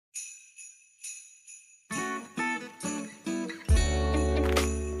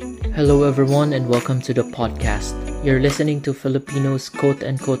Hello, everyone, and welcome to the podcast. You're listening to Filipinos quote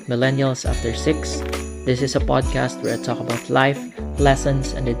unquote millennials after 6. This is a podcast where I talk about life,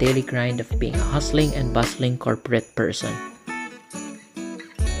 lessons, and the daily grind of being a hustling and bustling corporate person.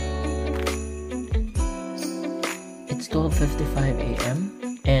 It's 12:55 a.m.,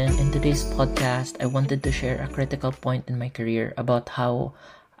 and in today's podcast, I wanted to share a critical point in my career about how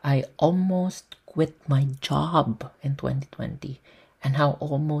I almost quit my job in 2020 and how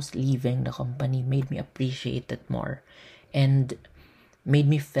almost leaving the company made me appreciate it more and made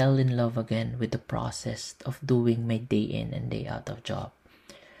me fall in love again with the process of doing my day in and day out of job.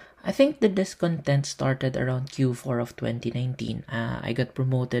 I think the discontent started around Q4 of 2019. I got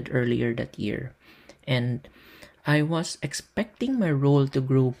promoted earlier that year, and I was expecting my role to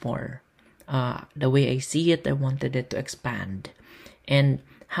grow more. The way I see it, I wanted it to expand. And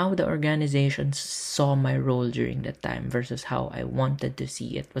how the organization saw my role during that time versus how I wanted to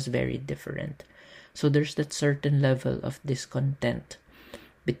see it was very different. So there's that certain level of discontent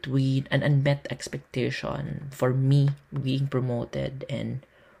between an unmet expectation for me being promoted and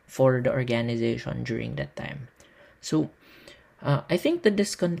for the organization during that time. So I think the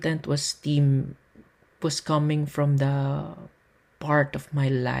discontent was coming from the part of my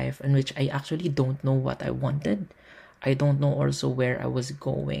life in which I actually don't know what I wanted. I don't know also where I was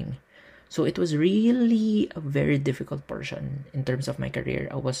going. So it was really a very difficult portion in terms of my career.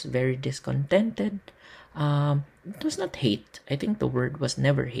 I was very discontented. It was not hate. I think the word was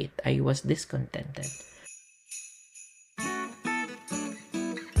never hate. I was discontented.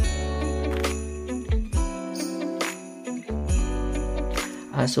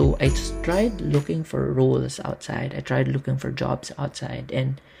 So I just tried looking for roles outside. I tried looking for jobs outside.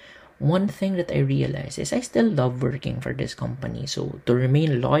 And one thing that I realized is I still love working for this company. So to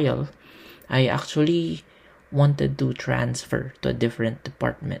remain loyal, I actually wanted to transfer to a different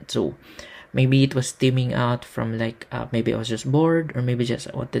department. So maybe it was stemming out from maybe I was just bored, or maybe just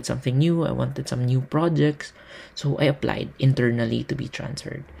I wanted something new. I wanted some new projects. So I applied internally to be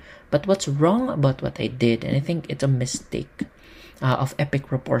transferred. But what's wrong about what I did, and I think it's a mistake of epic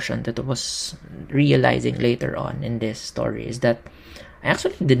proportion that I was realizing later on in this story, is that I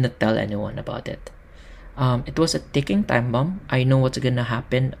actually did not tell anyone about it. It was a ticking time bomb. I know what's gonna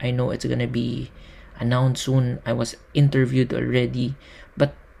happen. I know it's gonna be announced soon. I was interviewed already,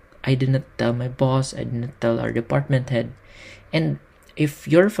 but I did not tell my boss. I did not tell our department head. And if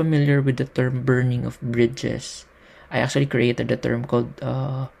you're familiar with the term burning of bridges, I actually created a term called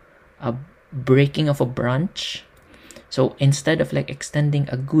a breaking of a branch. So instead of extending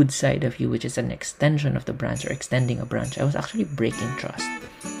a good side of you, which is an extension of the branch or extending a branch, I was actually breaking trust.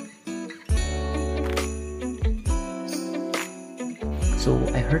 So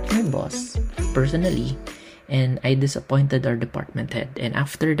I hurt my boss personally, and I disappointed our department head. And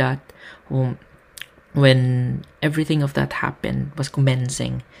after that, when everything of that happened was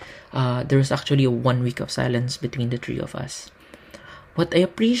commencing, there was actually a 1 week of silence between the three of us. What I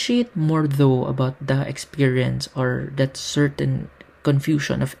appreciate more though about the experience, or that certain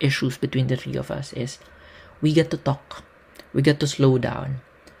confusion of issues between the three of us, is we get to talk. We get to slow down.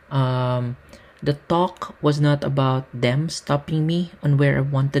 The talk was not about them stopping me on where I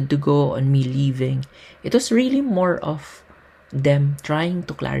wanted to go, on me leaving. It was really more of them trying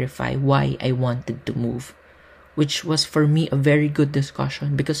to clarify why I wanted to move, which was for me a very good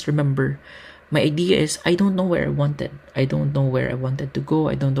discussion, because remember, my idea is I don't know where I wanted. I don't know where I wanted to go.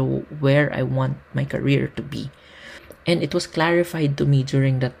 I don't know where I want my career to be. And it was clarified to me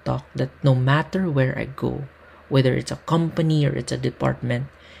during that talk that no matter where I go, whether it's a company or it's a department,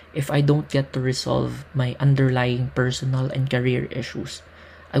 if I don't get to resolve my underlying personal and career issues,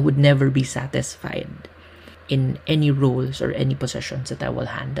 I would never be satisfied in any roles or any positions that I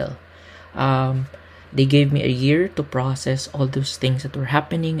will handle. They gave me a year to process all those things that were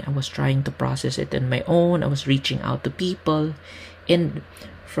happening. I was trying to process it on my own. I was reaching out to people. And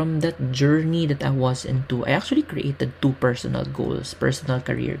from that journey that I was into, I actually created 2 personal goals, personal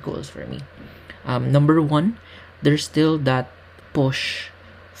career goals for me. Number 1, there's still that push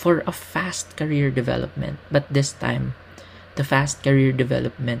for a fast career development. But this time, the fast career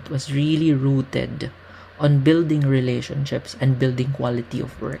development was really rooted on building relationships and building quality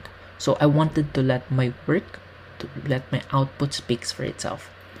of work. So I wanted to let my output speaks for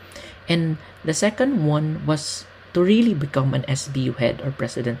itself. And the second one was to really become an SBU head or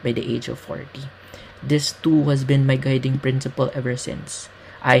president by the age of 40. This too has been my guiding principle ever since.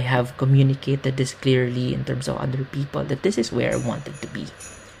 I have communicated this clearly in terms of other people that this is where I wanted to be.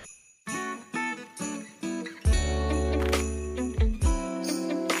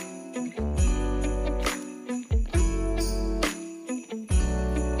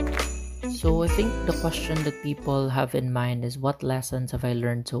 So I think the question that people have in mind is, what lessons have I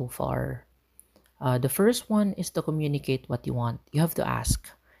learned so far? The first one is to communicate what you want. You have to ask.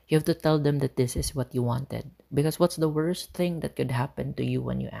 You have to tell them that this is what you wanted. Because what's the worst thing that could happen to you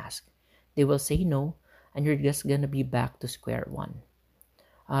when you ask? They will say no, and you're just gonna be back to square one.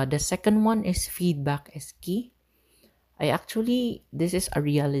 The second one is feedback is key. This is a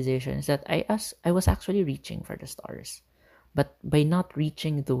realization is that I was actually reaching for the stars. But by not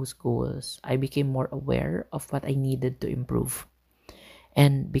reaching those goals, I became more aware of what I needed to improve.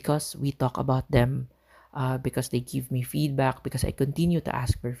 And because we talk about them, because they give me feedback, because I continue to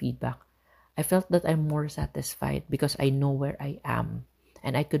ask for feedback, I felt that I'm more satisfied because I know where I am.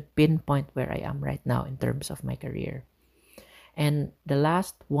 And I could pinpoint where I am right now in terms of my career. And the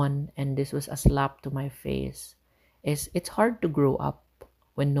last one, and this was a slap to my face, is it's hard to grow up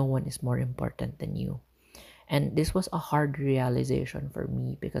when no one is more important than you. And this was a hard realization for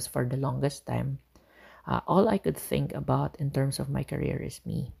me because for the longest time, all I could think about in terms of my career is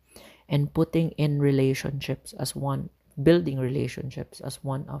me. And putting in relationships as one, building relationships as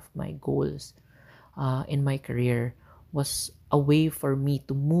one of my goals in my career was a way for me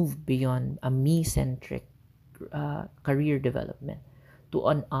to move beyond a me-centric career development to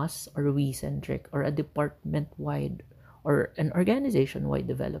an us or we-centric or a department-wide or an organization-wide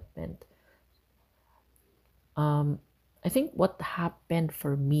development. I think what happened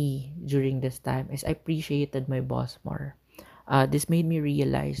for me during this time is I appreciated my boss more. This made me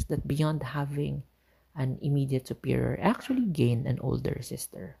realize that beyond having an immediate superior, I actually gained an older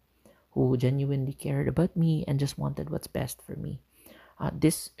sister who genuinely cared about me and just wanted what's best for me.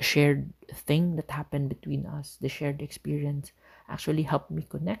 This shared thing that happened between us, the shared experience, actually helped me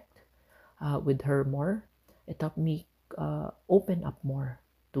connect with her more. It helped me open up more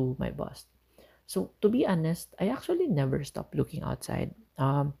to my boss. So to be honest, I actually never stopped looking outside.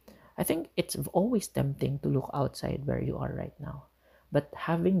 I think it's always tempting to look outside where you are right now. But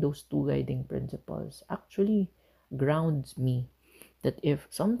having those two guiding principles actually grounds me that if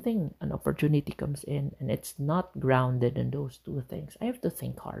something, an opportunity comes in and it's not grounded in those two things, I have to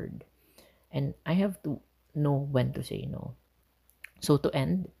think hard and I have to know when to say no. So to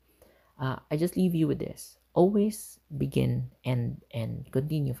end, I just leave you with this. Always begin and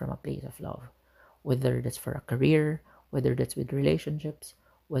continue from a place of love, whether that's for a career, whether that's with relationships,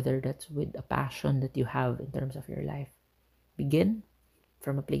 whether that's with a passion that you have in terms of your life. Begin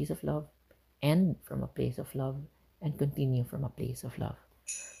from a place of love, end from a place of love, and continue from a place of love.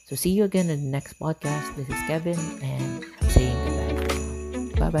 So see you again in the next podcast. This is Kevin, and I'm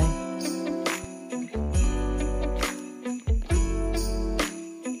saying goodbye. Bye bye.